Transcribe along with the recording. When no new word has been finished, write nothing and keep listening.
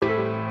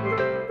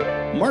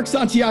Mark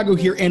Santiago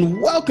here,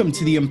 and welcome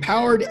to the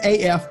Empowered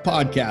AF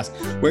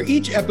podcast, where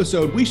each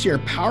episode we share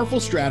powerful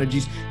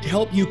strategies to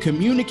help you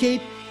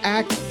communicate,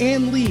 act,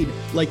 and lead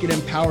like an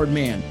empowered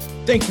man.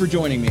 Thanks for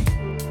joining me.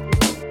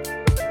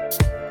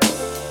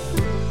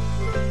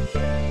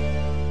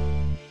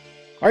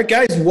 All right,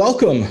 guys,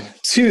 welcome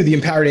to the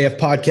Empowered AF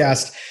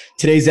podcast.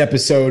 Today's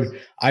episode,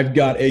 I've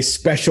got a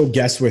special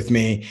guest with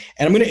me,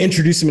 and I'm going to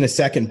introduce him in a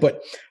second.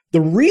 But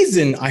the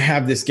reason I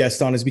have this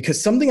guest on is because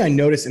something I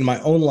noticed in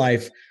my own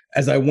life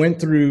as I went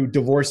through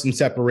divorce and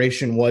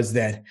separation was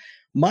that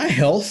my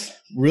health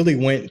really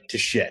went to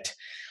shit.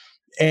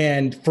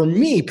 And for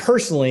me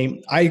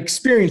personally, I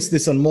experienced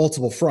this on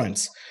multiple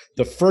fronts.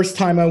 The first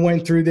time I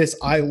went through this,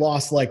 I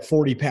lost like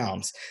 40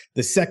 pounds.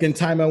 The second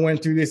time I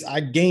went through this, I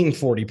gained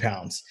 40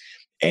 pounds.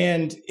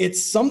 And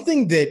it's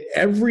something that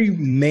every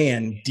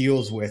man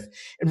deals with,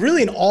 and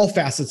really in all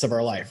facets of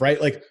our life,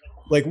 right?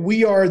 Like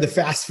we are the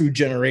fast food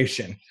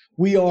generation.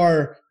 We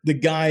are the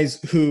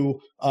guys who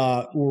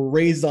were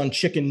raised on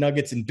chicken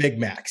nuggets and Big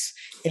Macs.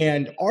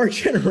 And our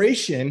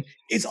generation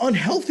is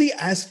unhealthy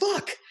as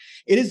fuck.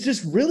 It is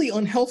just really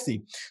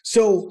unhealthy.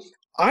 So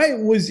I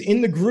was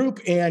in the group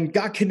and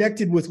got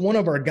connected with one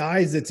of our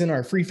guys that's in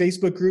our free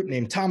Facebook group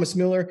named Thomas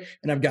Miller.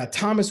 And I've got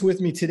Thomas with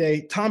me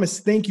today. Thomas,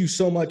 thank you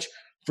so much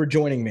for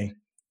joining me.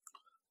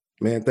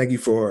 Man, thank you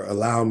for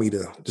allowing me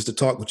to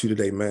talk with you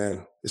today,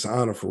 man. It's an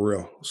honor for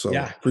real. So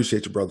yeah.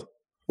 Appreciate you, brother.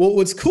 Well,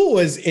 what's cool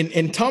is,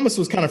 and Thomas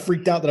was kind of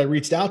freaked out that I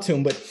reached out to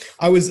him, but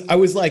I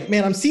was like,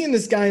 man, I'm seeing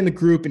this guy in the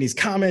group and he's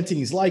commenting,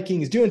 he's liking,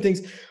 he's doing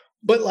things,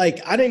 but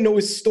like, I didn't know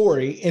his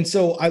story. And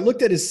so I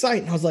looked at his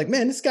site and I was like,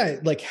 man, this guy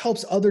like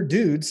helps other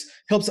dudes,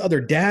 helps other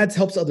dads,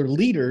 helps other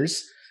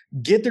leaders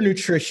get their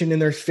nutrition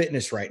and their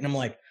fitness right. And I'm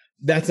like,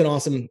 that's an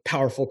awesome,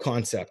 powerful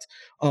concept.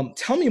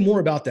 Tell me more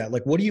about that.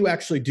 Like, what do you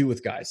actually do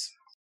with guys?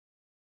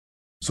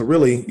 So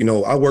really,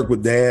 I work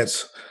with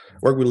dads,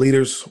 work with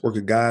leaders, work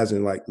with guys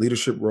in like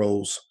leadership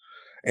roles.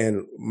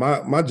 And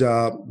my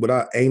job, what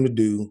I aim to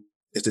do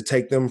is to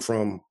take them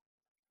from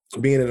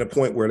being at a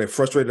point where they're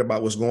frustrated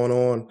about what's going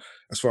on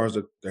as far as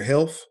their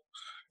health,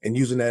 and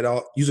using that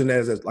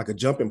as like a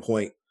jumping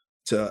point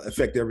to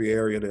affect every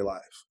area of their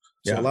life.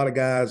 So a lot of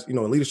guys,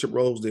 in leadership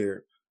roles,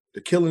 they're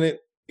killing it,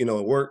 at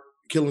work,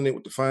 killing it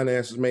with the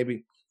finances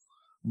maybe.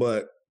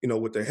 But,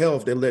 with their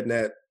health, they're letting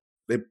that,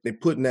 they're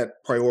putting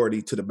that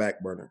priority to the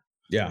back burner.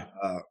 Yeah.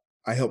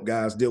 I help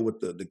guys deal with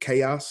the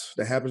chaos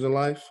that happens in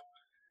life.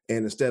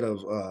 And instead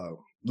of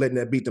letting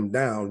that beat them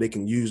down, they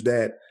can use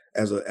that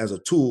as a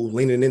tool,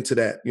 leaning into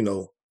that,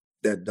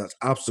 that's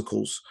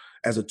obstacles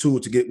as a tool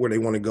to get where they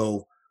want to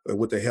go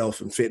with their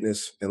health and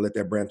fitness, and let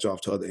that branch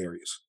off to other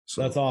areas.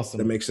 So that's awesome.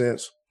 That makes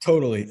sense?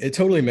 Totally. It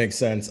totally makes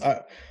sense.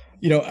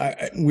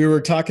 We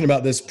were talking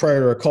about this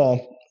prior to our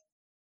call.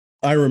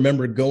 I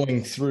remember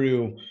going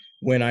through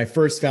when I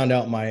first found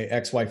out my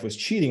ex-wife was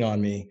cheating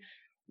on me,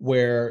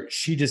 where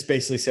she just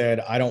basically said,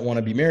 I don't want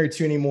to be married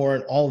to you anymore,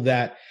 and all of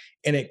that.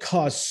 And it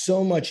caused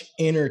so much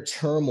inner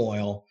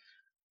turmoil.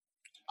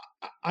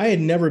 I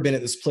had never been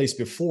at this place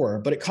before,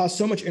 but it caused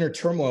so much inner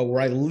turmoil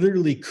where I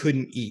literally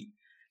couldn't eat.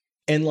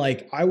 And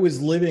like, I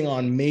was living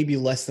on maybe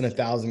less than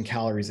 1,000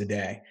 calories a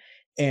day.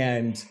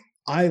 And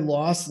I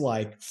lost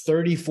like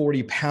 30,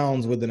 40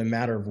 pounds within a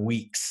matter of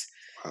weeks.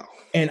 Wow.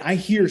 And I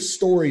hear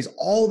stories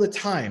all the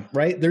time,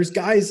 right? There's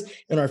guys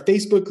in our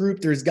Facebook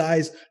group. There's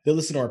guys that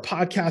listen to our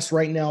podcast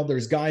right now.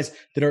 There's guys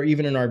that are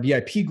even in our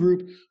VIP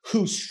group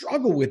who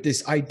struggle with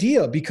this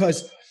idea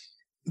because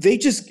they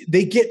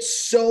get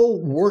so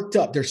worked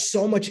up. There's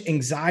so much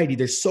anxiety.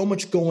 There's so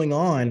much going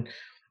on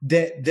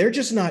that they're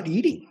just not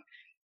eating.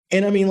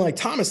 And I mean, like,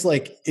 Thomas,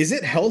 like, is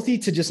it healthy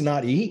to just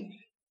not eat?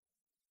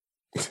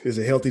 Is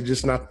it healthy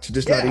just not to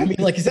not eat? I mean,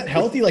 like, is that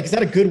healthy? Like, is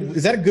that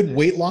a good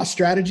weight loss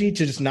strategy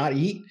to just not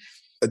eat?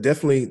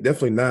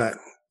 Definitely not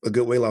a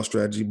good weight loss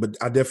strategy, but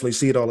I definitely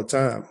see it all the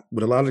time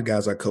with a lot of the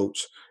guys I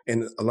coach.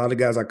 And a lot of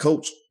guys I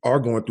coach are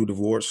going through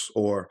divorce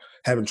or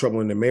having trouble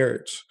in their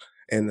marriage.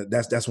 And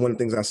that's one of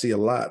the things I see a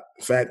lot.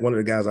 In fact, one of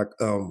the guys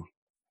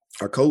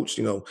I coached,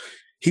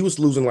 he was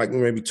losing like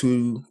maybe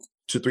 2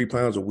 to 3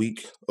 pounds a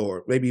week,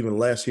 or maybe even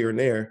less here and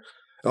there.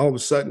 And all of a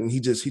sudden he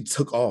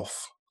took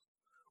off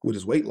with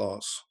his weight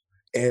loss.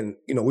 And,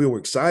 we were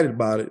excited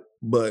about it,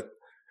 but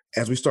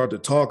as we started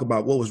to talk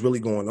about what was really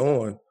going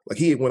on, like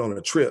he had went on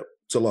a trip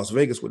to Las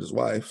Vegas with his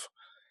wife,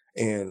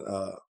 and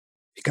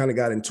he kind of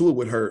got into it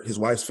with his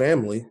wife's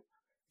family,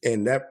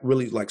 and that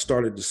really like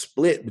started to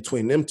split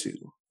between them two.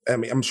 I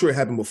mean, I'm sure it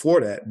happened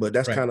before that, but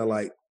that's kind of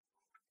like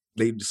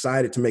they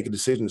decided to make a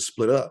decision to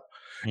split up.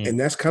 And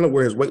that's kind of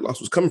where his weight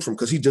loss was coming from,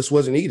 because he just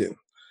wasn't eating.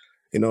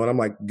 And I'm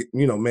like,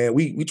 man,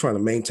 we trying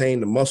to maintain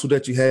the muscle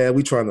that you have.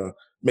 We trying to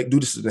do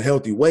this in a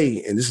healthy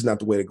way, and this is not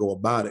the way to go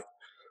about it.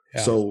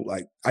 Yeah. So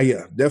like,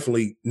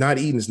 definitely not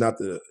eating is not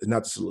the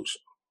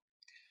solution.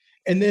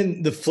 And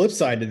then the flip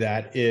side to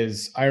that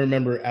is, I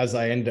remember as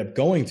I ended up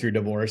going through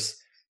divorce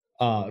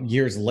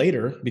years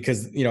later,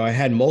 because, I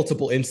had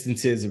multiple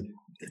instances of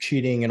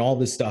cheating and all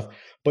this stuff,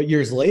 but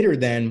years later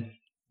then,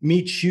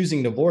 me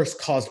choosing divorce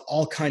caused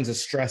all kinds of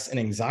stress and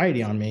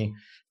anxiety on me,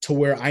 to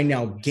where I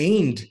now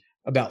gained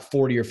about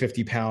 40 or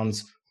 50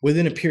 pounds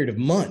within a period of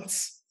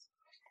months.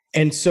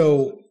 And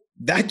so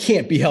that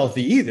can't be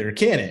healthy either,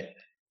 can it?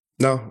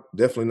 No,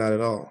 definitely not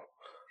at all.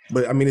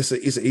 But I mean, it's an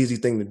easy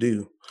thing to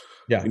do.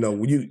 Yeah. You know,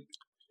 when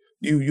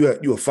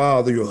you're a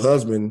father, you're a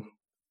husband,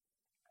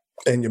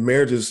 and your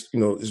marriage is,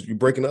 you're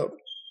breaking up.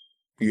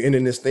 You're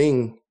ending this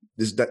thing,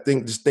 this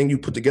thing you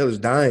put together is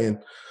dying.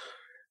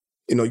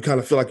 You kind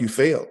of feel like you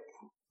failed.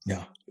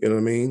 Yeah. You know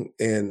what I mean?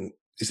 And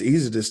it's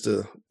easy just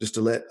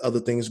to let other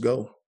things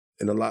go.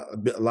 And a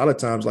lot of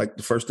times, like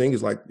the first thing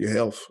is like your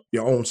health,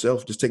 your own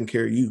self, just taking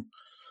care of you.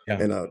 Yeah.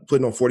 And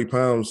putting on 40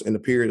 pounds in a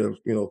period of,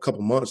 a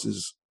couple months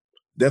is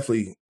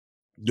definitely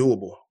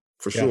doable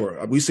for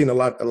sure. We've seen a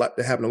lot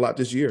that happened a lot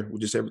this year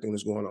with just everything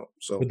that's going on.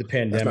 So with the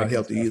pandemic, that's not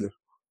healthy either.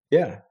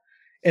 Yeah.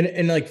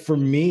 And like for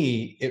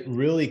me, it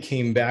really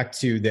came back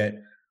to that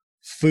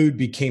food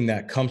became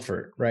that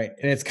comfort, right?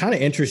 And it's kind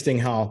of interesting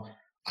how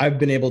I've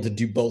been able to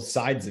do both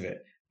sides of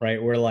it,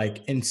 right? Where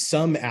like in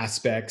some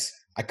aspects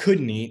I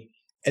couldn't eat,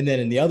 and then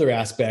in the other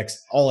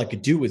aspects, all I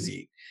could do was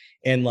eat.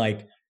 And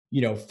like,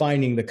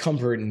 finding the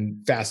comfort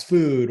in fast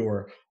food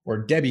or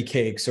Debbie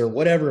cakes or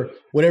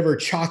whatever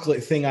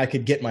chocolate thing I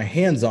could get my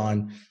hands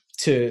on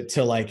to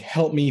like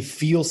help me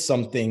feel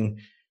something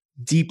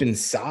deep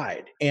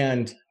inside.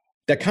 And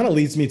that kind of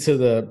leads me to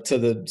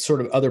the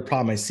sort of other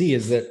problem I see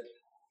is that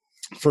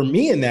for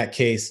me in that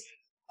case,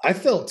 I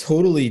felt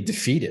totally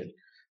defeated.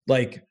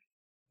 Like,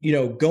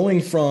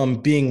 going from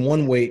being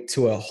one weight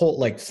to a whole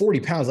like 40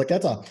 pounds, like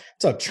that's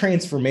a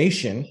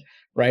transformation,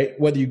 right?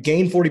 Whether you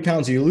gain 40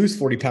 pounds or you lose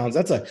 40 pounds,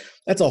 that's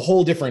a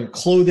whole different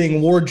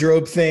clothing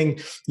wardrobe thing.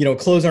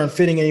 Clothes aren't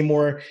fitting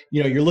anymore.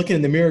 You're looking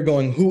in the mirror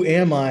going, who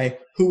am I?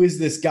 Who is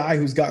this guy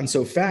who's gotten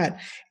so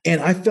fat?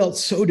 And I felt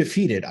so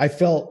defeated. I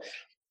felt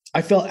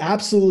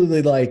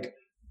absolutely like,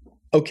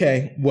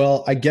 okay,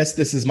 well, I guess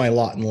this is my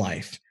lot in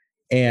life.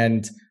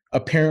 And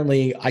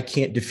apparently I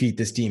can't defeat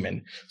this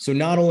demon. So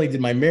not only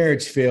did my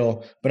marriage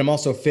fail, but I'm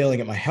also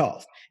failing at my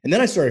health. And then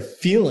I started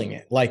feeling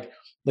it like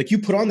you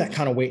put on that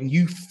kind of weight and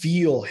you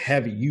feel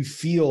heavy. You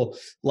feel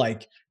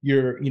like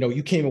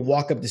you can't even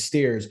walk up the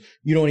stairs.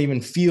 You don't even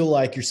feel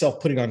like yourself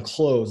putting on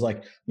clothes.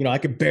 Like, I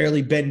could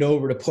barely bend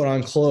over to put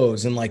on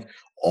clothes. And like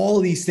all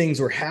these things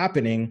were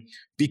happening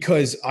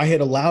because I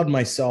had allowed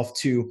myself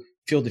to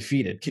feel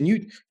defeated. Can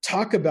you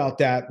talk about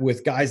that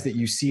with guys that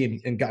you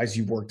see and guys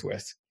you've worked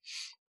with?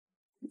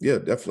 Yeah,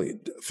 definitely.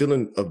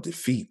 Feeling of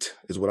defeat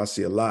is what I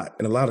see a lot.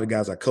 And a lot of the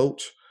guys I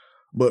coach.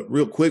 But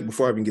real quick,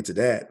 before I even get to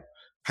that,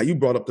 how you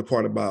brought up the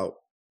part about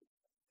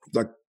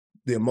like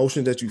the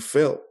emotion that you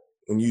felt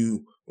when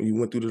you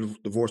went through the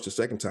divorce the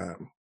second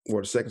time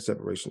or the second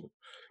separation,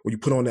 when you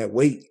put on that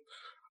weight,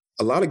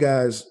 a lot of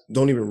guys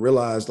don't even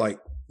realize, like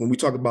when we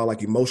talk about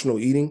like emotional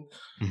eating,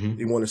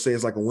 you want to say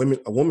it's like a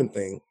woman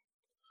thing.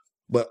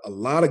 But a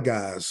lot of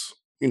guys,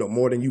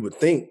 more than you would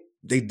think,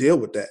 they deal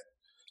with that,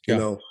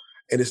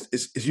 and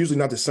it's usually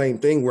not the same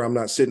thing where I'm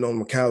not sitting on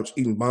my couch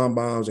eating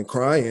bonbons and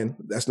crying.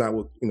 That's not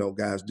what,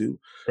 guys do.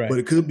 Right. But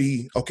it could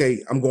be,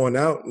 okay, I'm going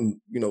out and,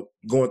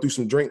 going through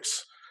some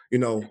drinks,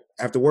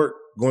 after work,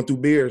 going through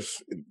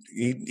beers,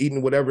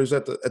 eating whatever is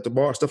at the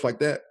bar, stuff like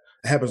that.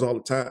 It happens all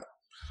the time.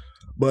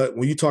 But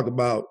when you talk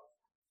about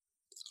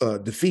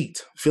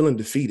defeat, feeling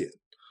defeated,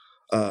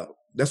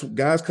 that's what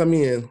guys come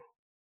in,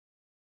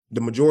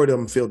 the majority of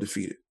them feel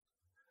defeated.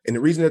 And the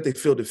reason that they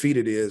feel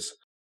defeated is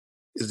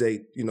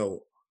they,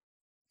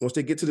 once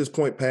they get to this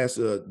point past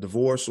a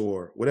divorce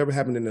or whatever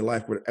happened in their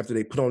life, after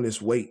they put on this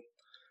weight,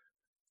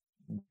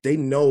 they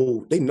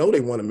know they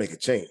want to make a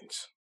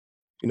change.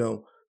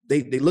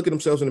 They look at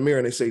themselves in the mirror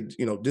and they say,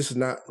 this is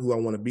not who I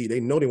want to be.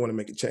 They know they want to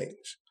make a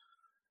change.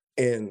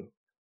 And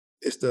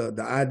it's the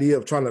idea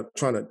of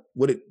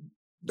the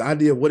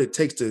idea of what it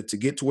takes to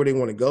get to where they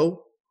want to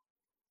go.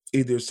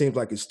 Either it seems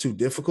like it's too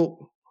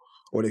difficult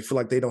or they feel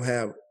like they don't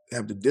have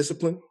the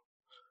discipline.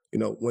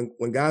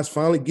 When guys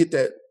finally get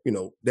that,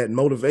 that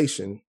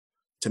motivation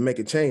to make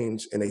a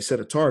change and they set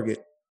a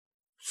target,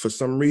 for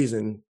some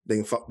reason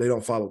they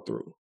don't follow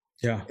through.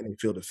 Yeah. And they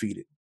feel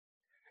defeated.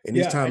 And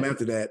each time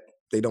after that,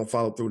 they don't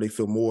follow through, they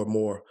feel more and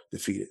more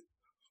defeated.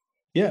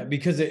 Yeah,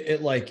 because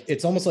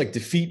it's almost like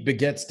defeat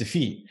begets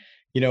defeat,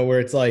 where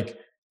it's like,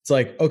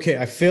 okay,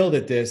 I failed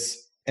at this.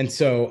 And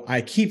so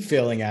I keep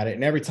failing at it.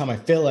 And every time I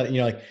fail at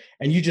it,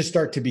 and you just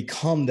start to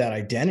become that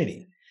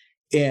identity.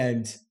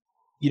 And,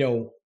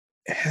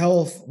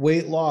 health,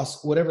 weight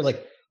loss, whatever,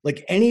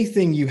 like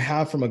anything you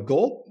have from a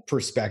goal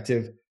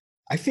perspective,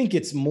 I think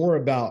it's more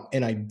about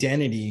an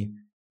identity,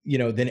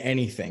 than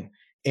anything.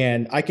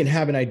 And I can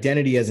have an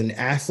identity as an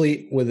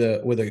athlete with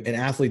an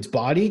athlete's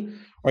body,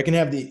 or I can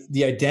have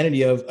the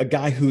identity of a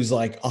guy who's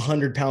like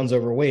 100 pounds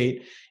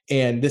overweight,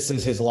 and this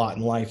is his lot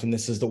in life, and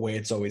this is the way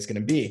it's always going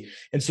to be.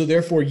 And so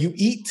therefore you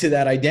eat to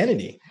that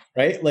identity,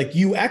 right? Like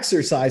you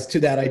exercise to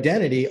that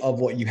identity of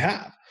what you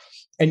have,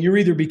 and you're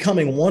either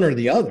becoming one or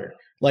the other.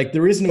 Like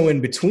there is no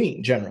in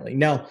between generally.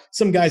 Now,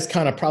 some guys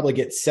kind of probably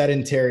get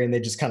sedentary and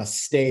they just kind of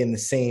stay in the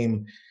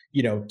same,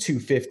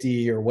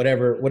 250 or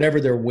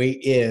whatever their weight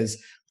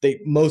is.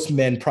 Most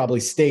men probably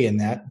stay in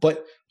that,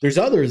 but there's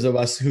others of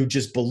us who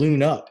just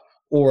balloon up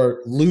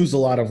or lose a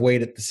lot of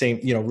weight at the same,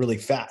 really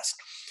fast.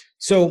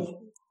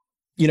 So,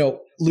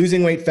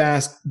 losing weight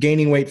fast,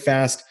 gaining weight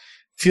fast,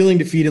 feeling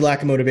defeated,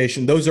 lack of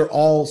motivation, those are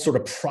all sort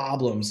of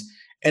problems.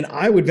 And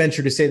I would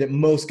venture to say that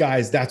most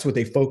guys, that's what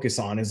they focus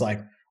on, is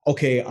like,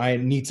 okay, I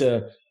need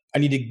to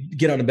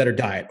get on a better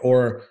diet,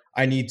 or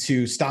I need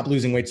to stop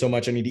losing weight so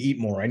much. I need to eat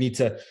more. I need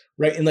to,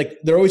 right. And like,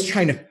 they're always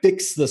trying to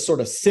fix the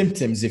sort of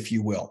symptoms, if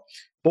you will.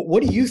 But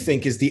what do you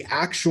think is the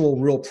actual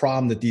real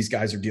problem that these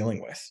guys are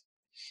dealing with?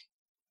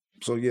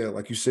 So yeah,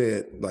 like you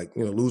said, like,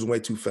 losing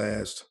weight too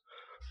fast,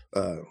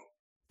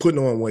 putting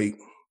on weight,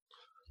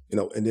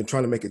 and then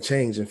trying to make a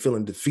change and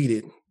feeling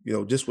defeated,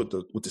 just with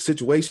the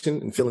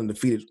situation, and feeling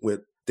defeated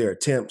with their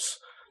attempts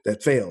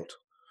that failed.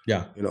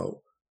 Yeah.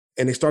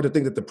 And they start to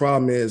think that the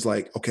problem is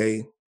like,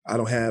 okay, I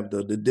don't have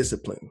the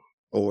discipline,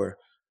 or,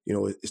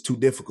 it's too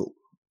difficult.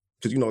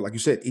 Because, like you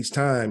said, each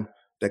time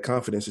that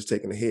confidence is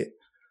taking a hit,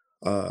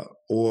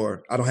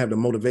 or I don't have the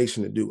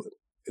motivation to do it.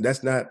 And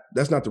that's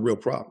not the real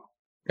problem.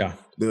 Yeah.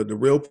 The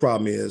real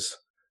problem is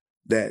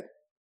that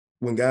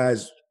when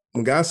guys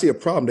see a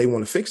problem, they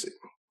want to fix it,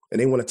 and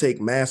they want to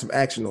take massive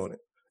action on it.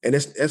 And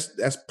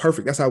that's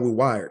perfect. That's how we're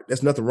wired.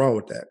 There's nothing wrong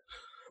with that.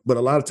 But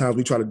a lot of times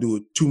we try to do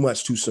it too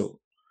much too soon.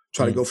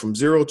 Try to go from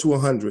 0 to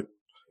 100,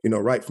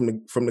 right from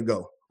the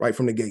go, right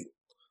from the gate.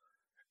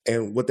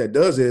 And what that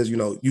does is,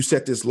 you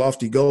set this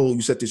lofty goal,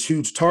 you set this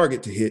huge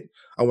target to hit.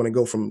 I want to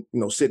go from,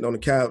 sitting on the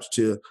couch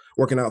to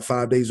working out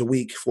 5 days a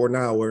week for an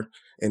hour,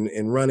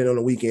 and running on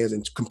the weekends,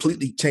 and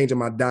completely changing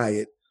my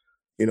diet.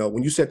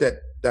 When you set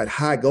that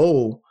high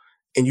goal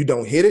and you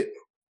don't hit it,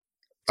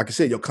 like I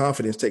said, your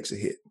confidence takes a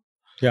hit.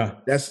 Yeah.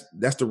 That's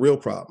the real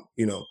problem.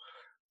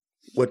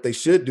 What they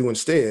should do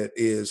instead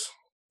is,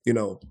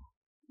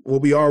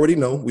 what we already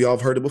know, we all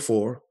have heard it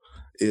before,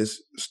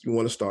 is you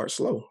want to start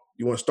slow.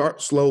 You want to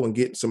start slow and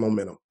get some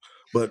momentum.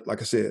 But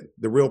like I said,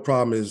 the real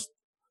problem is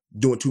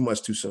doing too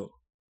much too soon.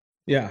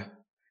 Yeah.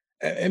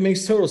 It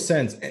makes total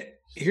sense.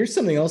 Here's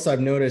something else I've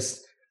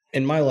noticed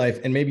in my life,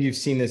 and maybe you've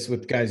seen this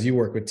with guys you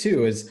work with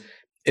too, is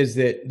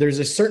that there's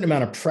a certain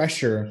amount of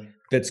pressure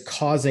that's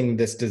causing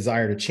this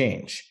desire to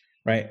change,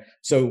 right?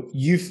 So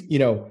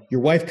your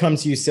wife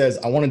comes to you, says,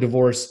 I want a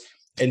divorce.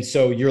 And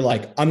so you're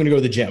like, I'm going to go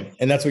to the gym.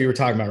 And that's what you were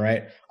talking about,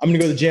 right? I'm going to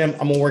go to the gym.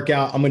 I'm going to work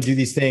out. I'm going to do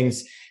these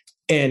things.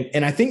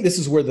 And I think this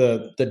is where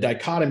the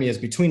dichotomy is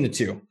between the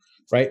two,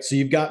 right? So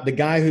you've got the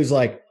guy who's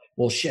like,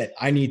 well, shit,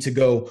 I need to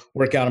go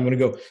work out. I'm going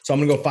to go. So I'm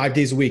going to go 5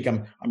 days a week.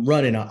 I'm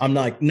running. I'm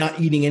not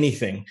eating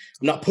anything.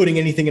 I'm not putting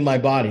anything in my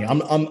body.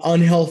 I'm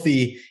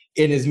unhealthy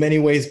in as many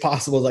ways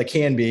possible as I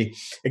can be,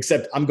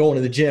 except I'm going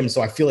to the gym.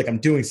 So I feel like I'm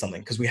doing something,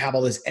 because we have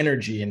all this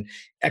energy and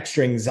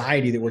extra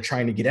anxiety that we're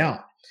trying to get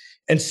out.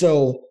 And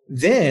so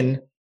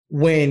then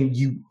when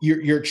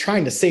you're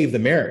trying to save the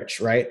marriage,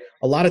 right?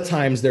 A lot of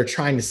times they're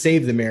trying to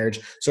save the marriage.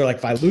 So like,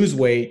 if I lose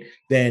weight,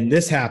 then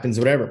this happens,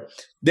 whatever.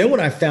 Then what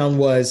I found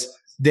was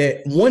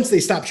that once they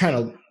stop trying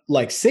to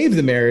like save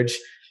the marriage,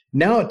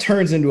 now it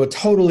turns into a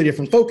totally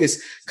different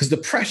focus, because the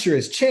pressure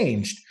has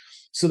changed.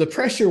 So the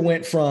pressure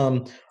went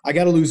from, I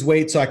got to lose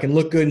weight so I can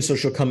look good and so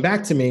she'll come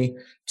back to me,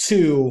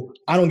 to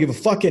I don't give a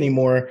fuck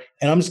anymore,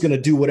 and I'm just going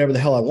to do whatever the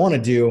hell I want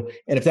to do.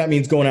 And if that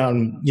means going out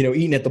and,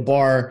 eating at the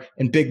bar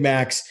and Big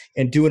Macs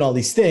and doing all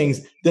these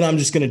things, then I'm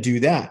just going to do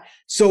that.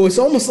 So it's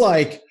almost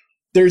like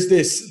there's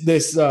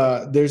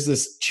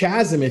this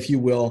chasm, if you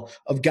will,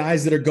 of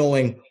guys that are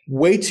going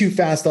way too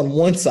fast on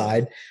one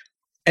side.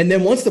 And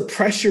then once the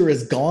pressure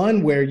is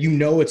gone, where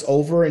it's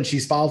over and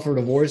she's filed for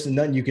divorce and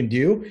nothing you can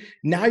do,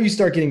 now you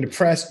start getting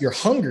depressed, you're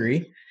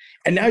hungry,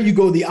 and now you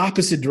go the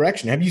opposite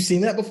direction. Have you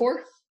seen that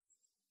before?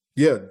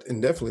 Yeah,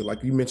 and definitely,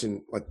 like you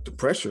mentioned, like the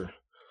pressure.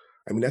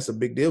 I mean, that's a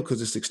big deal,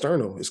 because it's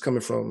external. It's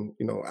coming from,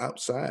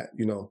 outside,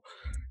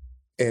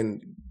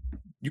 and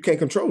you can't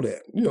control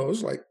that.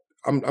 It's like,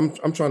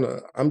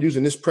 I'm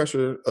using this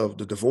pressure of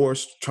the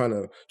divorce,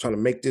 trying to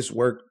make this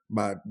work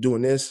by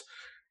doing this.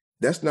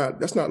 That's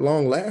not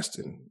long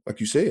lasting.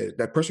 Like you said,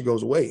 that pressure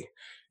goes away.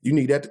 You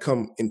need that to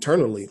come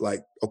internally.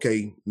 Like,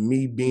 okay,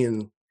 me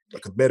being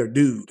like a better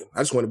dude, I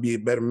just want to be a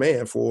better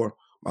man for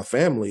my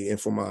family and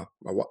for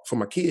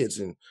my kids,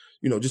 and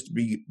just to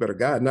be a better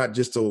guy. Not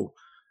just so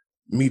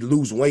me to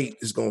lose weight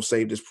is going to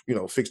save this,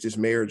 fix this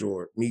marriage,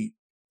 or me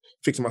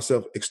fixing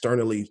myself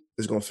externally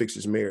is going to fix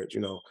this marriage.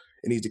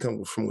 It needs to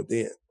come from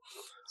within.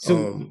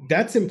 So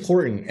that's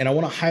important, and I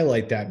want to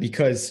highlight that,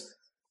 because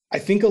I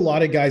think a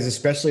lot of guys,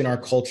 especially in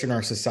our culture, in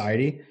our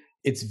society,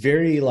 it's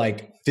very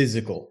like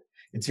physical.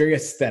 It's very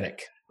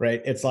aesthetic,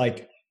 right? It's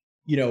like,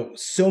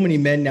 so many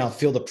men now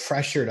feel the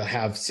pressure to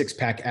have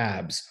 6-pack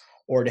abs,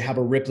 or to have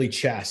a Ripley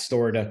chest,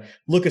 or to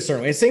look a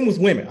certain way. And same with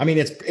women. I mean,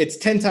 it's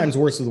 10 times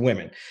worse with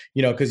women,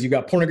 because you've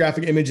got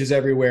pornographic images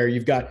everywhere.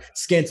 You've got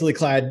scantily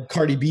clad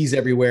Cardi B's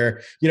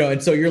everywhere,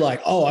 and so you're like,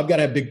 oh, I've got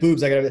to have big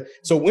boobs.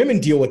 So women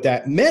deal with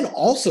that. Men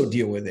also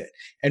deal with it,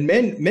 and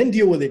men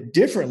deal with it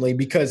differently,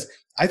 because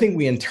I think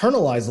we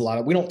internalize a lot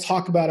of it. We don't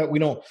talk about it. We're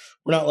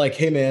not like,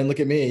 hey man,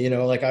 look at me,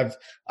 like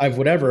I've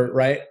whatever,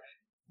 right?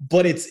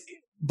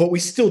 But we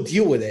still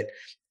deal with it.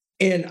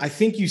 And I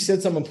think you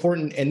said something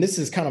important, and this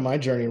is kind of my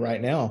journey right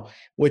now,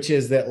 which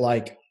is that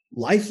like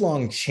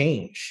lifelong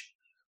change,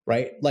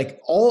 right? Like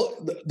all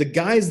the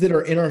guys that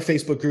are in our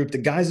Facebook group, the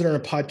guys that are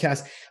in a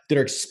podcast that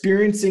are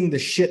experiencing the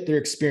shit they're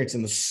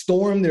experiencing, the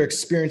storm they're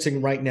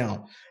experiencing right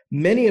now,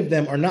 many of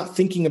them are not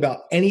thinking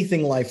about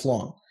anything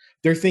lifelong.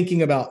 They're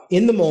thinking about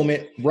in the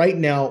moment, right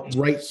now,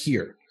 right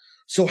here.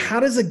 So how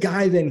does a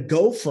guy then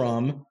go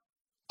from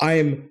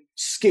I'm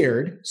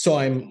scared, so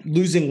I'm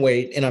losing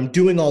weight and I'm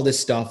doing all this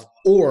stuff,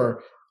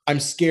 or I'm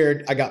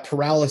scared, I got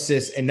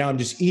paralysis and now I'm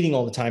just eating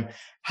all the time?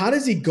 How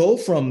does he go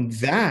from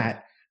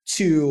that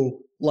to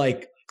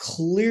like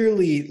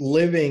clearly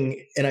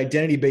living an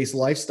identity-based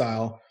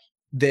lifestyle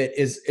that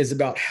is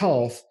about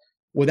health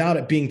without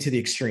it being to the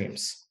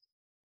extremes?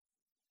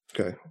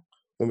 Okay.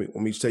 Let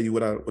me tell you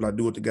what I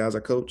do with the guys I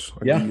coach.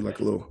 I Yeah. give you like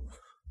a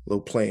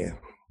little plan.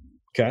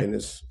 Okay.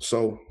 And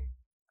so,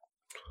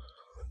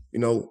 you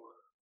know,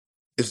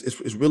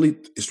 it's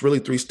really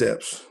three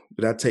steps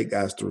that I take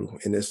guys through.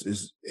 And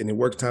it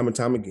works time and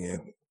time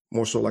again,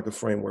 more so like a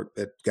framework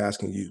that guys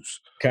can use.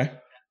 Okay.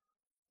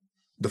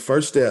 The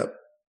first step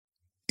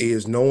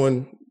is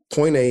knowing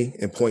point A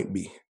and point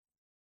B.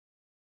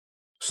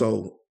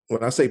 So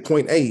when I say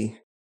point A,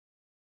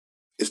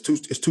 it's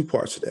two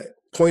parts to that.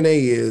 Point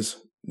A is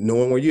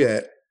knowing where you're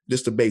at,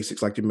 just the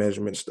basics like your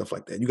measurements, stuff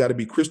like that. You got to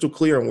be crystal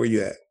clear on where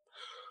you're at.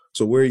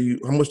 So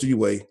how much do you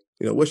weigh?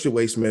 What's your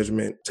waist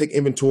measurement? Take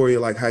inventory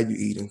of like how you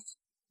eating,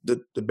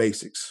 the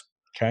basics.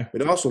 Okay.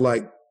 But also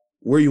like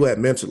where you at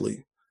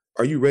mentally.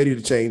 Are you ready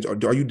to change? Or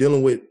are you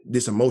dealing with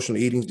this emotional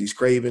eating, these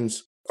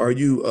cravings? Are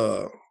you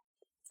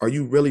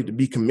ready to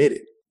be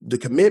committed? The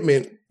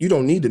commitment, you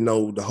don't need to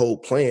know the whole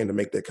plan to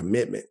make that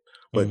commitment,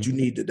 but you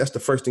need to, that's the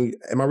first thing.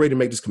 Am I ready to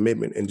make this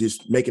commitment? And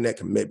just making that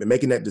commitment,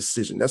 making that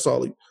decision. That's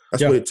all,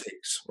 that's what it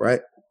takes, right?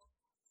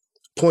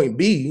 Point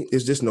B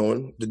is just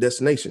knowing the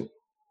destination,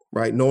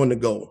 right? Knowing the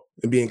goal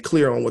and being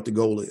clear on what the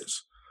goal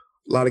is.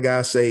 A lot of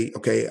guys say,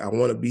 okay, I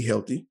want to be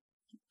healthy.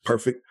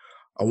 Perfect.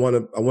 I want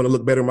to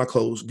look better in my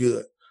clothes.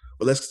 Good.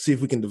 But let's see if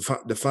we can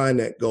define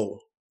that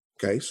goal.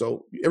 Okay.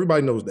 So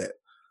everybody knows that.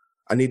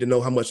 I need to know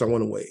how much I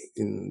want to weigh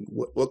and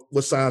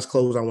what size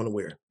clothes I want to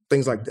wear,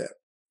 things like that.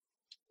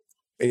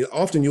 And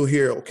often you'll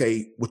hear,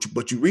 okay,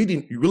 what you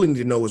really need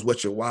to know is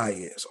what your why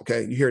is.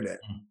 Okay. You hear that.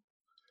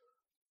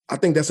 I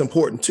think that's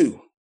important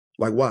too.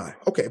 Like why?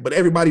 Okay, but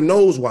everybody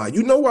knows why.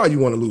 You know why you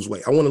want to lose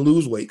weight. I want to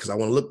lose weight because I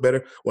want to look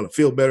better, I want to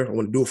feel better, I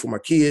want to do it for my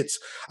kids,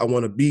 I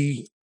want to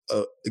be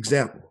an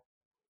example.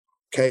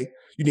 Okay,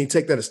 you need to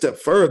take that a step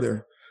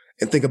further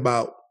and think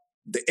about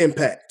the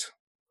impact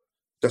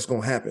that's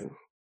going to happen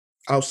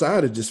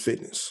outside of just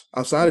fitness,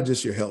 outside of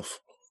just your health.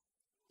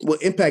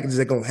 What impact is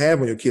that going to have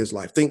on your kid's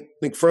life? Think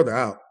further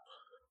out.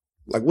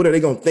 Like what are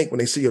they going to think when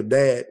they see your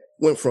dad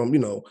went from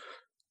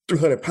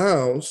 300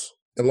 pounds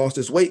and lost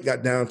his weight,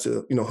 got down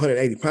to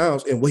 180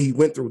 pounds, and what he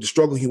went through, the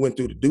struggle he went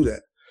through to do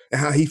that, and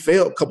how he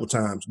failed a couple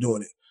times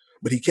doing it,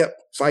 but he kept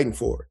fighting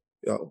for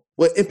it.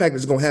 What impact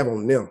is it going to have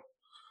on them?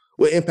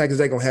 What impact is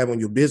that going to have on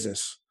your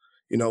business?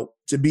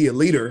 To be a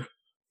leader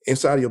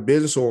inside of your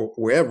business or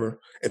wherever,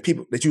 and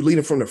people that you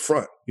leading from the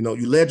front.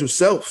 You led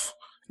yourself,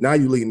 now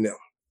you leading them,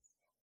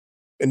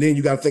 and then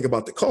you got to think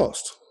about the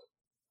cost.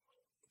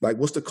 Like,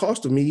 what's the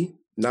cost of me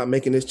not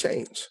making this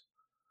change?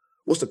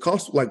 What's the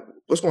cost? Like,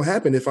 what's going to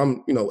happen if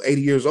I'm,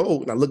 80 years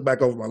old and I look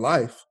back over my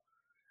life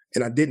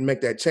and I didn't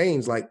make that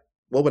change? Like,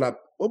 what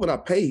would I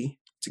pay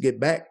to get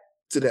back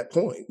to that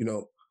point?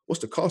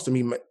 What's the cost of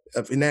me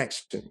of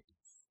inaction?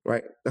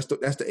 Right. That's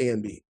the A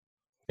and B.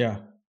 Yeah.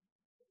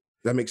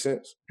 That makes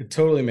sense. It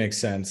totally makes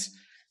sense.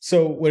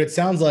 So what it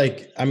sounds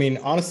like, I mean,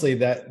 honestly,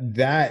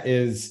 that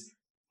is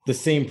the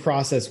same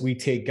process we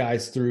take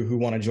guys through who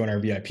want to join our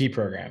VIP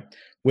program,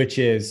 which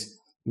is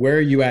where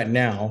are you at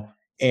now?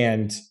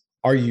 And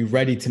are you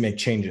ready to make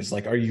changes?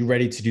 Like, are you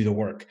ready to do the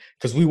work?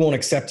 Because we won't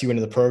accept you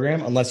into the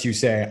program unless you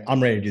say,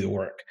 I'm ready to do the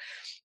work.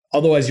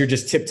 Otherwise, you're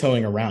just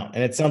tiptoeing around.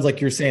 And it sounds like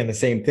you're saying the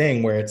same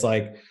thing, where it's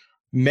like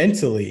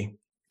mentally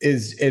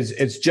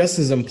is just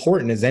as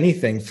important as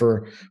anything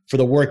for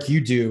the work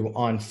you do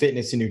on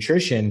fitness and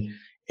nutrition,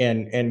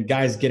 and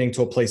guys getting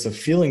to a place of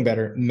feeling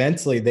better.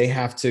 Mentally, they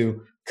have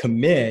to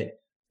commit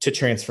to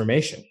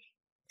transformation.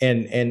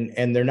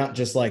 And they're not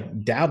just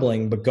like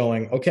dabbling, but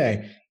going,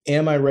 okay,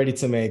 am I ready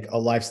to make a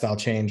lifestyle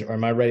change? Or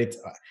am I ready to,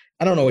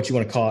 I don't know what you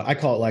want to call it. I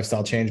call it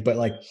lifestyle change, but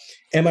like,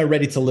 am I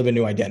ready to live a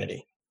new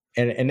identity?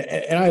 And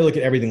I look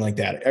at everything like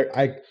that.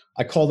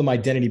 I call them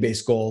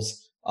identity-based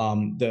goals.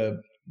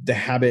 The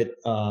habit,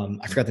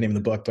 I forgot the name of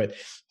the book, but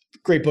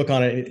great book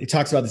on it. It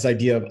talks about this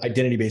idea of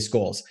identity-based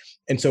goals.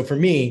 And so for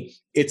me,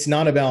 it's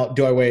not about,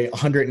 do I weigh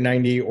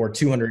 190 or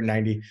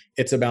 290?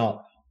 It's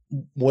about,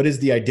 what is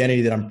the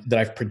identity that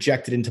I've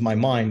projected into my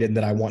mind and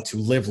that I want to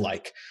live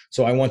like?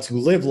 So I want to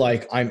live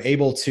like I'm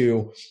able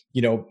to,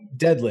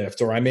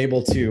 deadlift, or I'm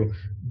able to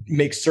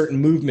make certain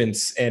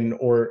movements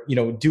or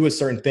do a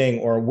certain thing,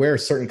 or wear a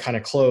certain kind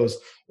of clothes,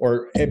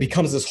 or it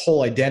becomes this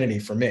whole identity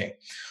for me.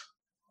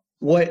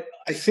 What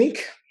I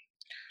think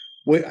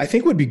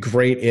would be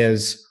great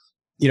is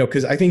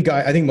because I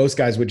think most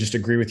guys would just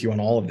agree with you on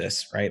all of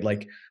this, right?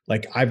 Like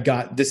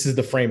this is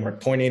the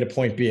framework, point A to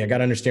point B. I got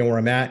to understand where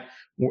I'm at,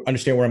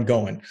 understand where I'm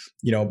going,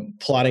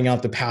 plotting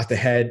out the path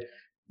ahead,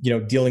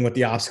 dealing with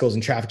the obstacles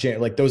and traffic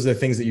jam. Like those are the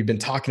things that you've been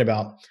talking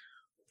about.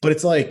 But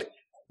it's like,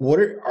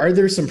 are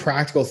there some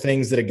practical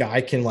things that a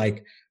guy can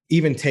like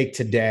even take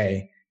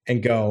today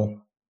and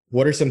go,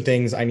 what are some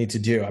things I need to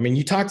do? I mean,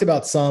 you talked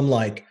about some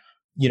like,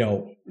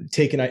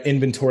 taking an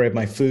inventory of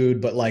my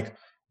food, but like,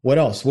 what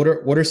else? What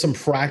are some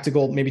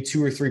practical, maybe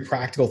 2 or 3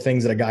 practical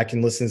things that a guy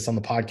can listen to this on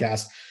the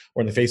podcast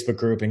or in the Facebook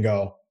group and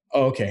go,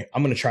 oh, okay,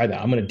 I'm going to try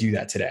that. I'm going to do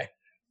that today.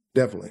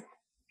 Definitely.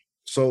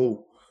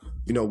 So,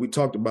 we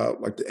talked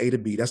about like the A to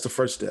B. That's the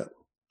first step.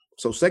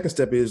 So second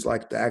step is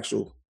like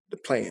the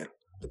plan,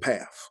 the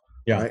path.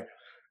 Yeah. Right.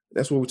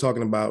 That's what we're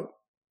talking about.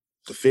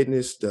 The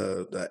fitness,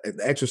 the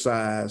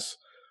exercise,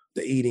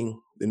 the eating,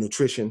 the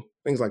nutrition,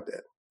 things like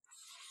that.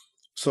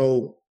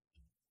 So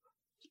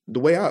the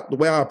way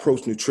I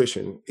approach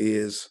nutrition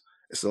is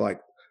it's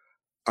like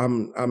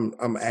I'm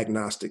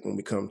agnostic when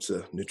we come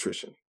to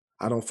nutrition.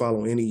 I don't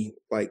follow any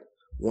like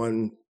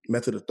one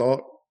method of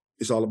thought.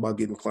 It's all about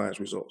getting clients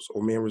results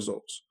or men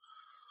results.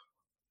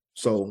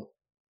 So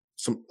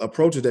some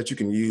approaches that you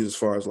can use as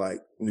far as like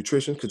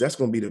nutrition, because that's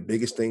going to be the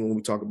biggest thing when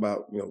we talk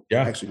about,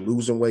 actually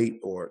losing weight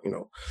or,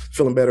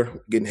 feeling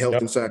better, getting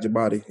health inside your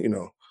body,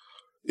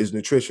 is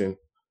nutrition.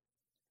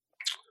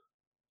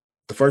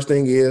 The first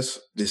thing is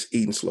just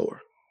eating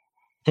slower.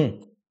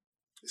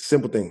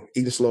 Simple thing,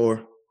 eating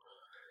slower.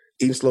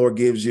 Eating slower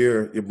gives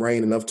your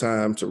brain enough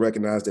time to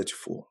recognize that you're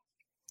full.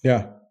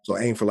 Yeah. So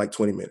aim for like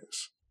 20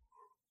 minutes.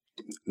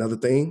 Another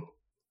thing,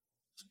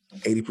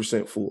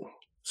 80% full.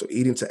 So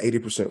eating to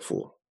 80%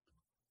 full.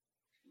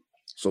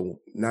 So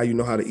now you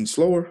know how to eat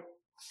slower.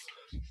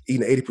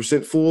 Eating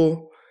 80%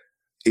 full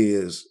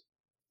is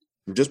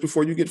just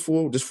before you get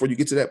full, just before you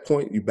get to that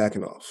point, you're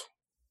backing off.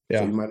 Yeah.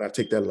 So you might not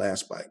take that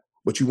last bite,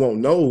 but you won't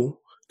know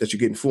that you're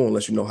getting full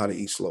unless you know how to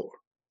eat slower.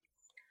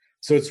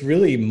 So it's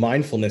really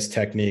mindfulness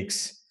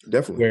techniques.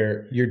 Definitely.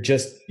 Where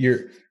you're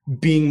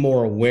being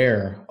more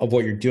aware of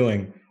what you're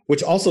doing,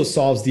 which also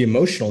solves the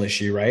emotional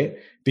issue, right?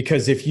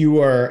 Because if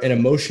you are an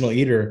emotional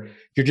eater,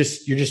 you're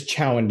just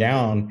chowing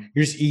down,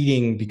 you're just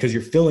eating because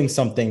you're feeling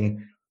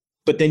something,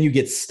 but then you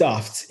get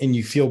stuffed and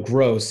you feel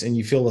gross and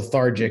you feel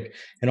lethargic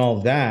and all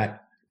of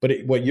that.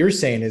 But what you're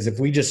saying is if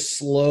we just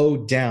slow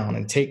down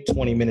and take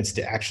 20 minutes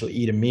to actually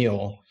eat a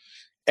meal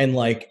and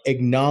like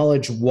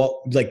acknowledge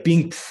like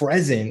being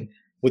present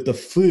with the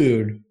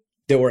food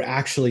that we're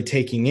actually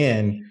taking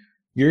in,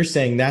 you're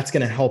saying that's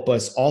going to help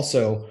us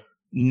also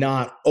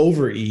not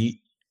overeat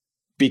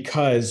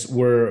because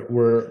we're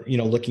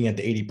looking at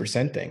the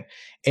 80% thing.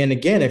 And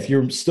again, if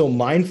you're still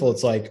mindful,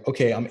 it's like,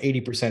 okay, I'm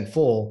 80%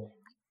 full.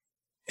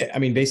 I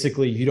mean,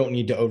 basically you don't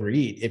need to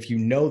overeat if you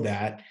know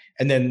that.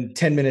 And then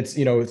 10 minutes,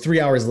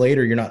 3 hours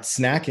later, you're not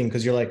snacking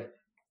because you're like,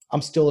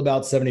 I'm still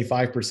about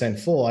 75%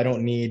 full. I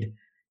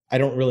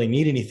don't really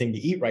need anything to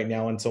eat right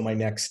now until my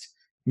next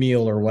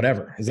meal or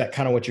whatever. Is that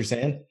kind of what you're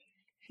saying?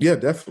 Yeah,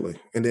 definitely.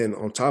 And then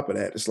on top of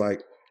that, it's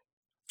like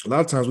a lot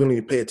of times we don't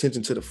even pay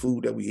attention to the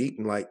food that we eat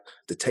and like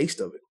the taste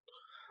of it.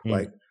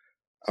 Like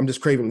I'm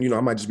just craving, I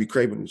might just be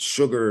craving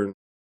sugar and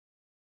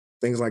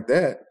things like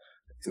that.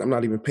 And I'm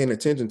not even paying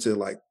attention to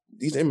like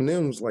these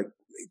M&Ms, like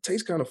they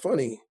taste kind of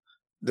funny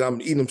that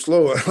I'm eating them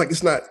slower. Like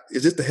is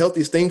this the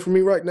healthiest thing for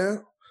me right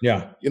now?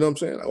 Yeah. You know what I'm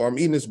saying? Or I'm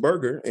eating this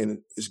burger and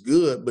it's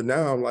good, but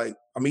now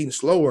I'm eating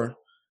slower.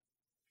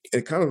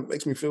 And it kind of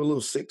makes me feel a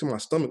little sick to my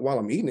stomach while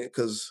I'm eating it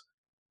because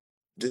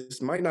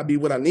this might not be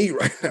what I need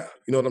right now.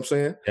 You know what I'm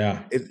saying?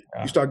 Yeah.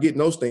 You start getting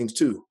those things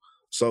too.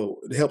 So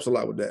it helps a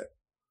lot with that.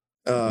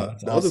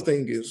 The other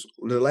thing is,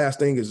 the last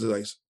thing is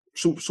like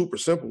super, super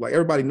simple. Like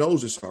everybody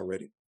knows this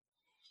already.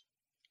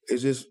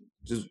 It's just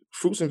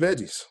fruits and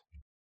veggies,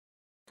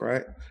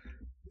 right?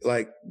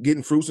 Like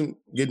getting fruits and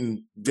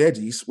getting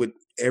veggies with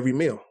every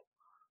meal.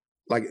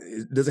 Like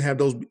it doesn't have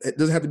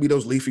to be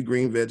those leafy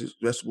green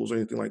vegetables or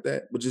anything like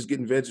that, but just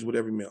getting veggies with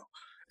every meal.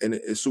 And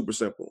it's super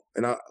simple.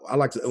 And I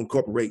like to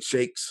incorporate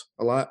shakes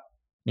a lot.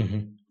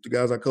 The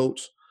guys I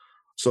coach.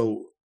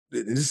 So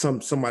this is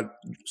something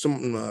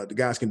the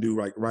guys can do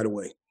right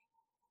away.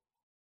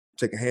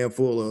 Take a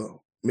handful of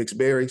mixed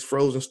berries,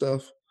 frozen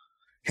stuff,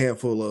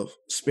 handful of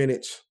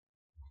spinach,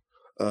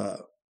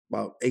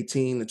 about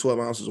 18 to 12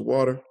 ounces of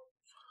water,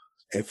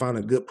 and find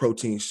a good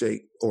protein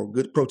shake or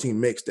good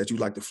protein mix that you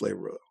like the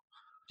flavor of.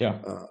 Yeah.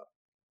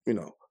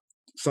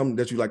 Something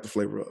that you like the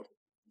flavor of.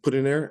 Put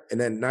in there, and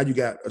then now you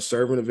got a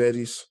serving of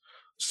veggies,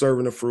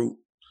 serving of fruit,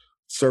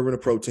 serving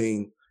of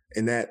protein,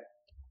 and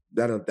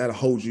that'll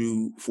hold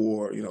you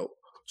for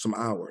some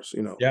hours.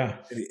 Yeah,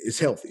 it's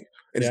healthy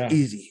and it's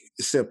easy,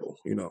 it's simple.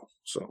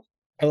 So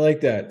I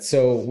like that.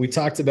 So we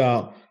talked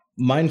about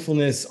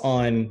mindfulness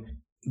on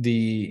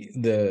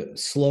the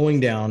slowing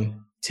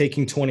down,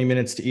 taking 20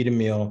 minutes to eat a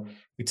meal.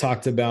 We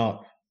talked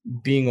about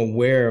being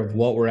aware of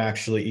what we're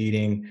actually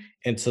eating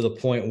and to the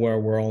point where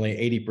we're only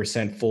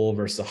 80% full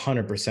versus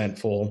 100%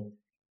 full.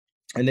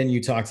 And then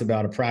you talked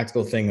about a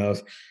practical thing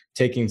of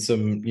taking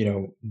some,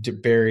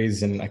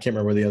 berries, and I can't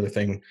remember the other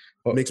thing.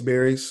 Mixed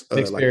berries,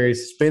 Mixed like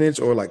berries, spinach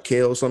or like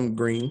kale, something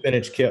green.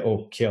 spinach, kale.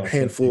 Oh, kale! I was gonna say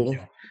Handful.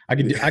 kale. I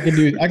could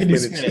do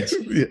spinach.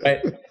 Yeah.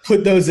 Right?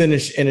 Put those in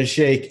a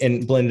shake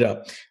and blend it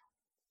up.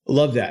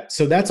 Love that.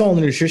 So that's all on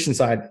the nutrition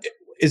side.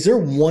 Is there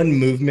one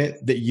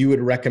movement that you would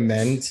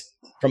recommend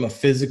from a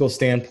physical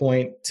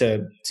standpoint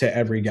to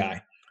every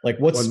guy? Like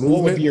what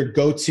would be your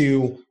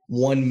go-to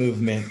one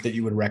movement that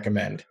you would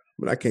recommend?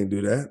 But I can't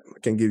do that. I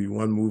can't give you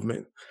one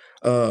movement.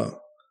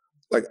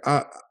 Like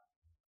I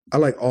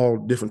like all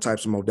different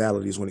types of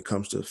modalities when it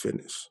comes to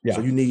fitness. Yeah.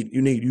 So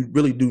you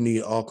really do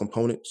need all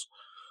components.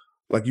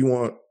 Like you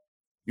want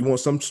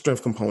some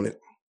strength component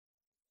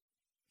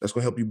that's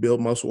going to help you build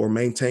muscle or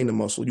maintain the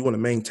muscle. You want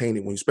to maintain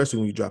it especially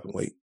when you're dropping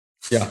weight.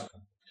 Yeah.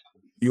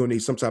 You're gonna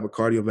need some type of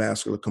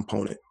cardiovascular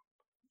component,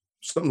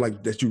 something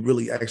like that. You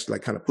really actually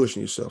like kind of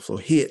pushing yourself. So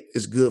HIIT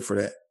is good for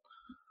that.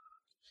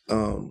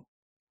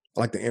 I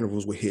like the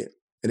intervals with HIIT,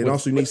 and then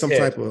also you need some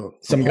type of.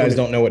 Some guys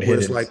don't know what HIIT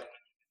is. Like,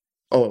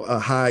 a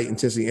high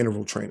intensity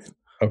interval training.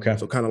 Okay.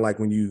 So kind of like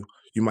when you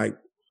might,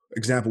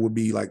 example would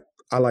be like,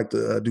 I like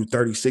to do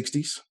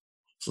 30-60s.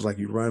 So it's like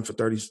you run for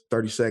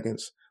 30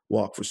 seconds,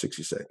 walk for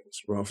 60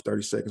 seconds, run for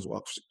 30 seconds,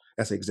 walk for,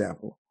 that's an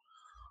example.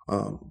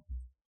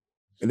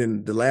 And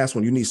then the last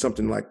one, you need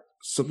something like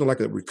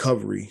a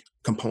recovery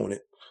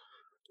component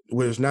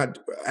where it's not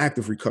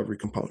active recovery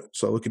component.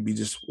 So it could be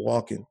just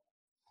walking,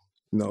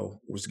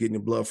 was getting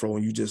your blood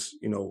flowing. You just,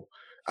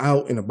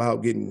 out and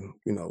about getting,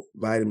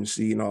 vitamin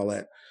C and all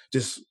that.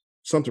 Just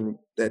something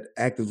that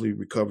actively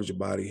recovers your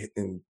body,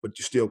 but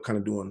you're still kind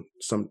of doing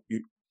something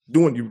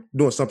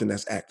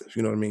that's active.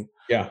 You know what I mean?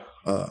 Yeah.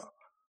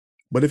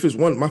 But if it's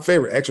my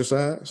favorite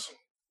exercise,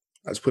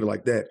 I just put it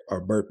like that, are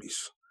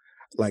burpees,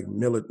 like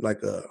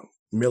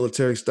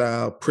military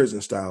style,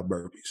 prison style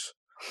burpees.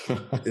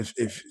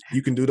 if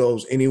you can do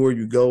those anywhere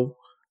you go,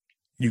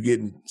 you're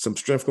getting some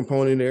strength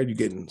component in there. You're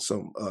getting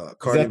some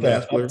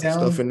cardiovascular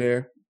stuff in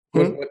there.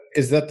 What,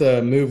 is that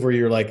the move where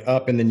you're like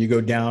up and then you go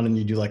down and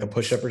you do like a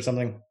push-up or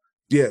something?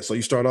 Yeah. So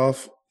you start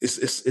off,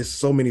 it's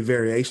so many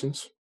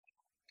variations.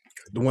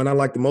 The one I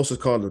like the most is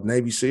called the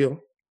Navy SEAL.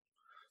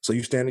 So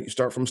you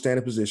start from a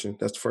standing position.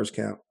 That's the first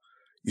count.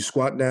 You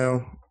squat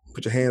down,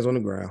 put your hands on the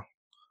ground.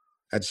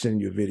 I just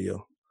send you a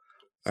video.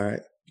 All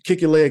right. You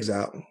kick your legs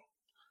out.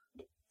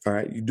 All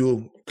right.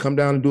 Come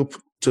down and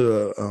put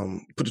your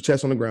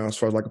chest on the ground as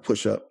far as like a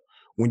push-up.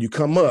 When you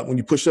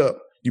push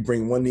up, you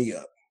bring one knee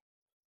up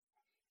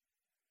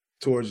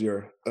towards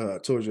your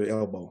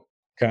elbow.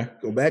 Okay.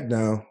 Go back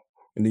down,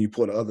 and then you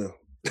pull the other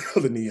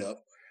knee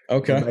up.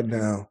 Okay. Go back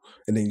down,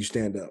 and then you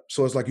stand up.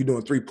 So it's like you're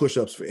doing 3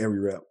 push-ups for every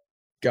rep.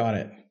 Got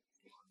it.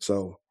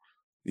 So,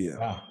 yeah.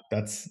 Wow.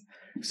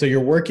 So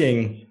you're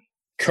working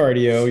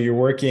cardio, you're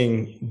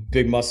working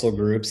big muscle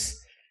groups.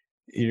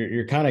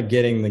 You're kind of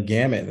getting the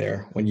gamut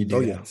there when you do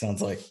that. Yeah. It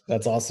sounds like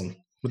that's awesome.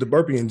 But the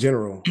burpee in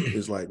general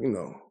is like,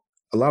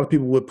 a lot of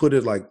people would put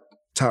it like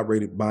top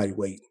rated body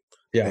weight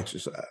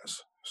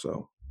exercise.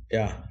 So,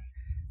 yeah.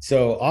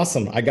 So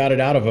awesome. I got it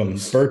out of him.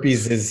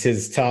 Burpees is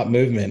his top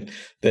movement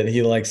that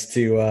he likes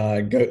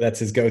to go. That's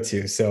his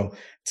go-to. So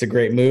it's a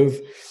great move.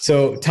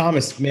 So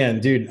Thomas, man,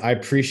 dude, I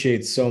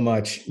appreciate so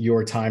much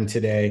your time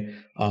today,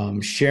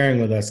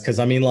 sharing with us. Cause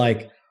I mean,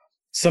 like,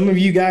 some of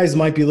you guys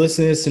might be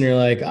listening to this and you're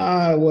like,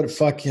 what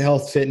fuck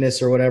health,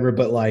 fitness or whatever.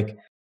 But like,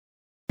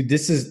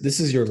 this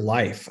is your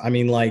life. I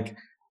mean, like,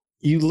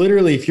 you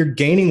literally, if you're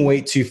gaining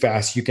weight too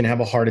fast, you can have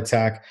a heart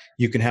attack,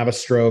 you can have a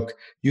stroke,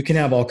 you can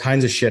have all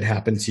kinds of shit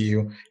happen to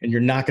you, and you're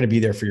not going to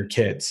be there for your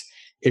kids.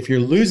 If you're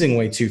losing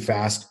weight too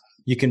fast,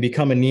 you can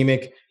become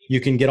anemic,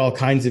 you can get all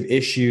kinds of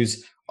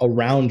issues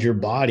around your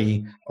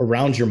body,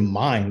 around your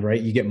mind, right?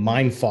 You get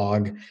mind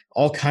fog,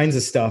 all kinds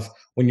of stuff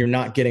when you're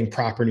not getting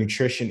proper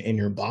nutrition in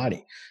your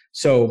body.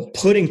 So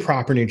putting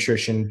proper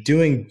nutrition,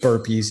 doing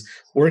burpees,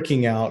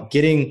 working out,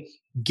 getting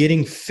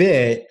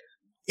fit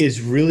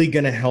is really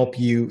going to help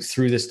you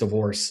through this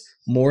divorce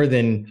more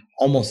than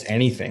almost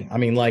anything. I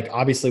mean, like,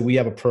 obviously we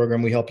have a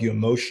program, we help you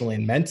emotionally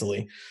and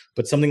mentally,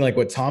 but something like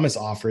what Thomas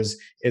offers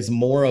is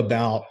more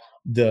about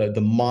the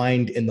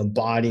mind and the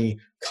body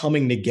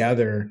coming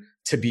together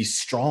to be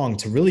strong,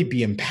 to really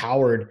be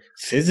empowered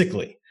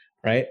physically,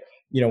 right?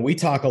 We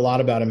talk a lot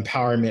about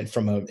empowerment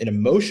from an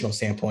emotional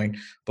standpoint,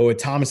 but what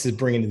Thomas is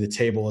bringing to the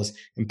table is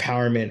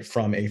empowerment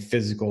from a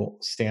physical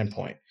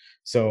standpoint.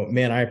 So,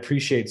 man, I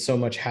appreciate so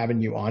much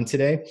having you on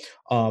today.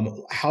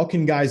 How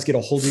can guys get a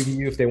hold of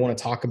you if they want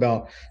to talk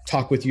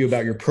with you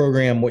about your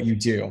program, what you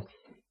do?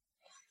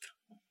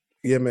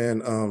 Yeah,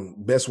 man.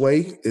 Best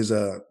way is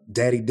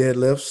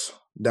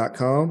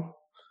daddydeadlifts.com.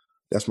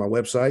 That's my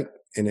website.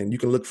 And then you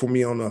can look for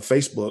me on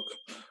Facebook.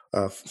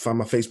 Find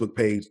my Facebook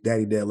page,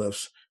 Daddy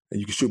Deadlifts, and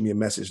you can shoot me a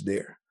message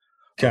there.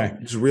 Okay.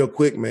 Just real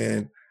quick,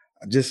 man.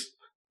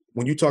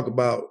 When you talk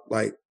about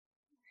like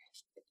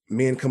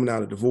men coming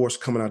out of divorce,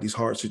 coming out of these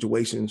hard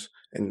situations,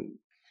 and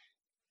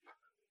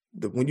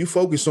when you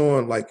focus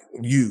on like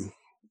you,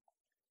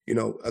 You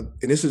know,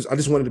 and I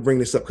just wanted to bring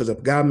this up because a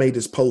guy made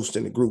this post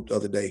in the group the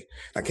other day.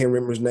 I can't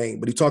remember his name,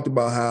 but he talked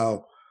about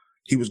how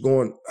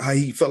how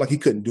he felt like he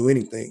couldn't do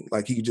anything,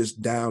 like he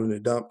just down in the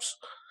dumps.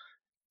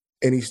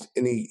 And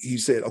he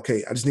said,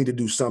 okay, I just need to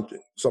do something.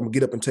 So I'm gonna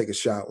get up and take a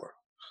shower.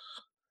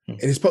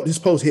 And his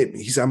post hit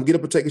me. He said, I'm gonna get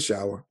up and take a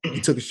shower.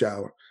 He took a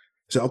shower.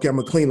 He said, okay, I'm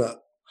gonna clean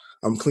up.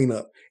 And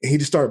he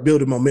just started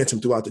building momentum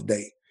throughout the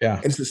day. Yeah.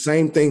 And it's the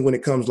same thing when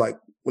it comes, like,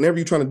 whenever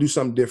you're trying to do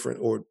something different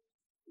or,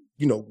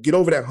 you know, get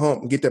over that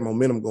hump and get that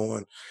momentum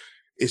going.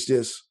 It's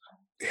just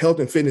health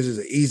and fitness is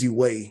an easy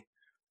way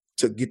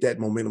to get that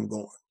momentum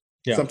going.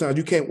 Yeah. Sometimes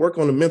you can't work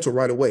on the mental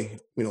right away.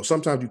 You know,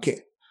 sometimes you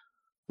can't.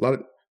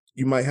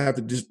 You might have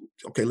to just,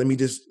 okay, I'm going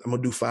to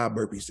do 5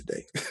 burpees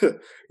today.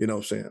 You know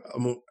what I'm saying?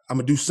 I'm going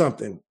to do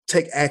something,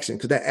 take action.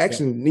 Cause that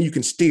action, then you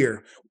can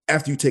steer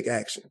after you take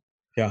action.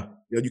 Yeah.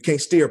 You know, you can't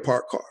steer a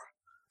parked car.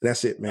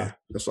 That's it, man.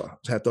 That's all.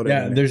 Just have to throw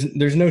that in there.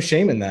 There's no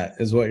shame in that,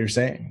 is what you're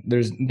saying.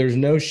 There's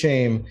no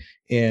shame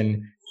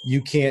in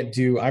you can't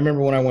do. I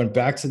remember when I went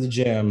back to the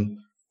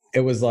gym, it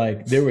was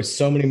like there was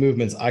so many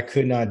movements I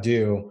could not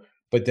do.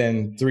 But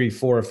then 3,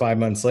 4, or 5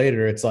 months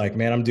later, it's like,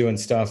 man, I'm doing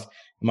stuff.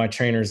 My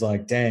trainer's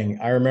like, dang,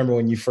 I remember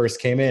when you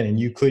first came in and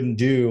you couldn't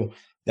do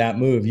that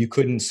move. You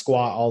couldn't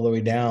squat all the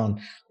way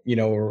down, you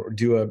know, or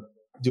do a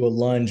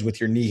lunge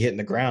with your knee hitting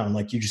the ground.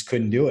 Like you just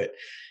couldn't do it.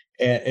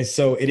 And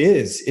so it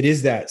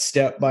is that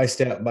step by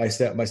step by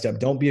step by step.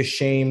 Don't be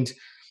ashamed,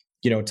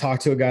 you know, talk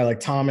to a guy like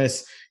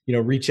Thomas, you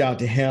know, reach out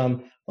to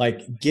him,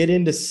 like get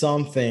into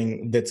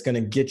something that's going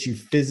to get you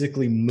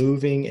physically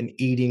moving and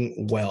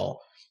eating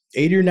well.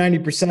 80 or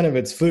 90% of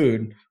it's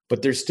food,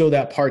 but there's still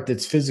that part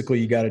that's physical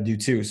you got to do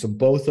too. So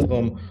both of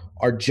them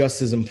are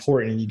just as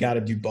important and you got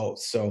to do both.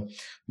 So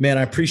man,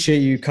 I appreciate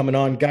you coming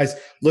on. Guys,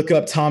 look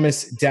up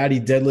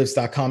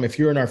ThomasDaddyDeadlifts.com. If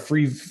you're in our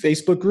free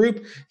Facebook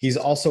group, he's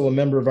also a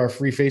member of our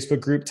free Facebook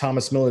group,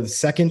 Thomas Miller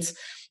II.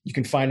 You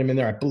can find him in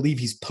there. I believe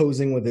he's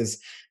posing with his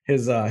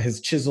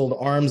chiseled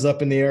arms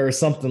up in the air or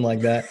something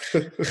like that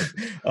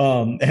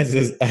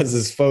as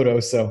his photo.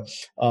 So,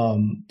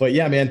 but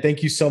yeah, man,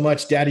 thank you so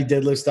much.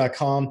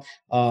 DaddyDeadlifts.com.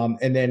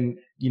 And then,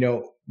 you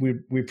know,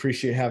 we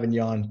appreciate having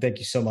you on. Thank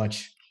you so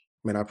much.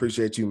 Man, I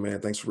appreciate you, man.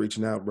 Thanks for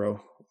reaching out,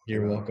 bro.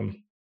 You're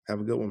welcome.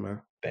 Have a good one,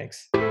 man.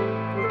 Thanks.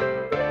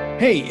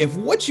 Hey, if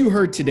what you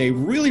heard today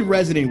really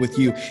resonated with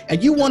you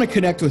and you want to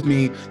connect with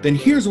me, then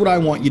here's what I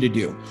want you to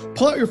do.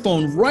 Pull out your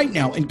phone right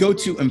now and go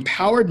to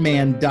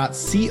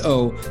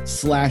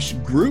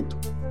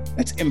empoweredman.co/group.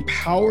 That's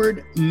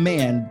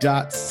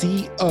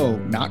empoweredman.co,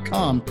 not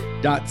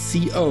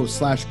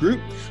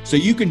com.co/group. So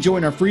you can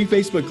join our free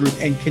Facebook group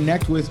and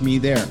connect with me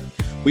there.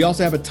 We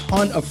also have a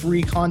ton of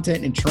free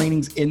content and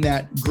trainings in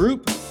that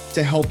group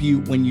to help you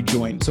when you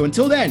join. So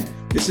until then,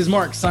 this is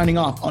Mark signing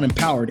off on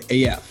Empowered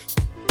AF.